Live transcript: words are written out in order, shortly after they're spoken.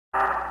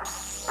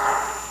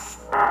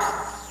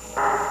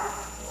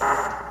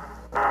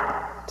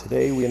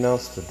Today we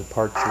announced the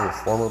departure of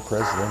former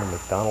president of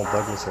McDonnell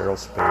Douglas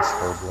Aerospace,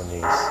 Herb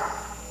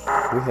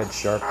Lanese. We had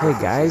sharp Hey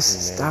guys,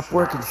 stop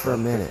working for a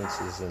minute.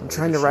 I'm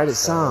trying to write a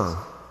song.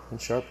 And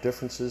sharp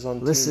differences on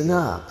Listen team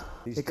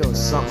up. building. It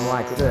goes something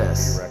like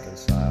this.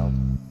 Reconciled.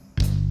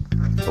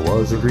 There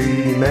was a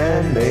greedy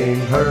man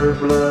named Herb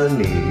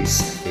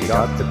Lanese. He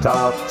got the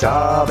top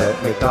job at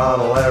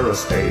McDonnell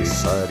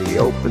Aerospace, but he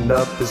opened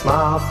up his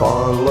mouth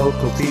on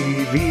local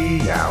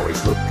TV. Now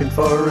he's looking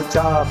for a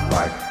job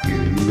like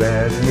you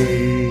and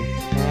me.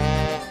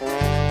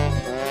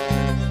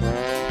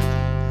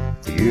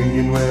 The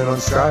union went on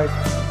strike,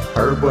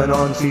 Herb went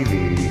on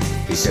TV.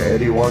 He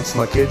said he wants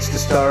my kids to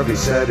starve, he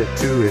said it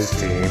to his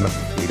team.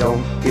 He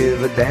don't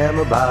give a damn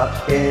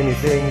about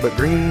anything but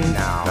green.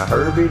 Now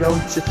Herbie,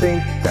 don't you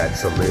think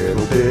that's a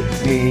little bit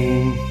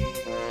mean?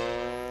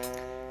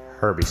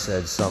 Herbie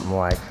said something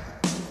like,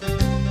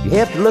 You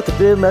have to look at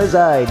them as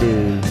I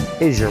do,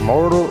 as your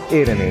mortal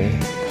enemy.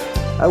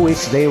 I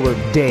wish they were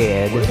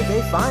dead. Where did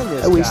they find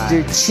this I wish guy?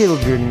 their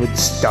children would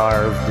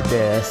starve to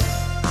death.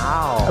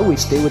 Ow. I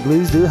wish they would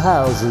lose their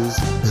houses.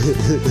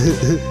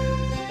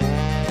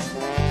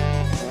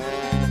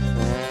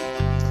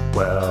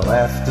 Well,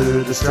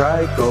 after the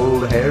strike,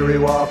 old Harry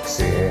walks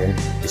in.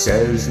 He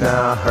says,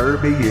 now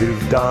Herbie,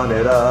 you've done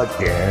it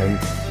again.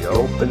 You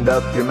opened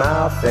up your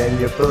mouth and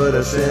you put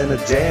us in a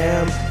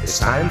jam. It's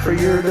time for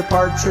your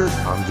departure,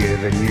 I'm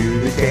giving you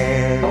the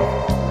can.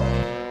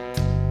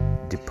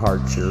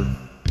 Departure,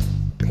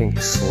 pink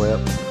slip,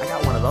 I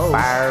got one of those.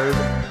 fired,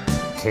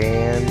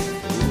 can,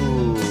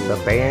 Ooh, the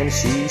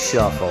Banshee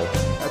Shuffle,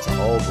 that's an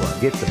old one.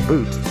 get the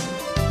boot,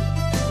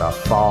 the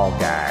Fall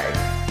Guy,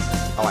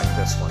 I like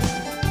this one.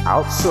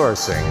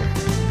 outsourcing.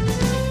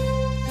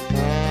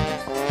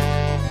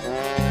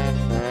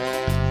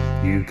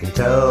 You can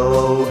tell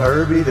old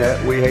Herbie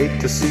that we hate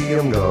to see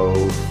him go,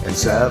 and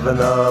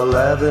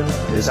 7-Eleven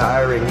is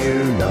hiring,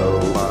 you know.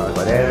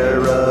 But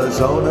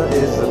Arizona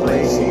is the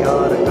place he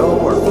ought to go,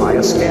 or fly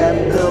a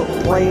scat-built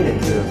plane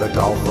into the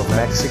Gulf of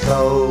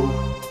Mexico.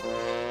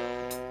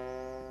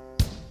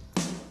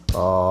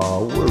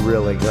 Oh, we're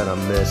really gonna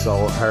miss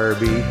old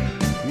Herbie.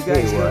 You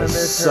guys He gonna was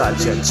miss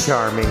such Herbie? a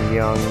charming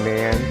young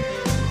man.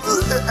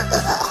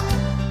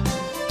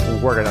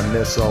 We're gonna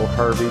miss old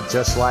Herbie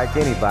just like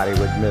anybody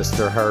would miss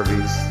their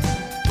Herbies.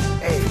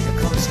 Hey, here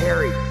comes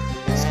Harry.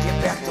 Let's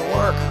get back to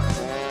work.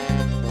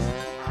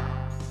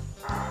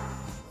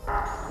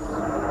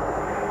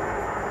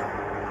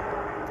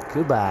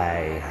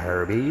 Goodbye,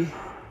 Herbie.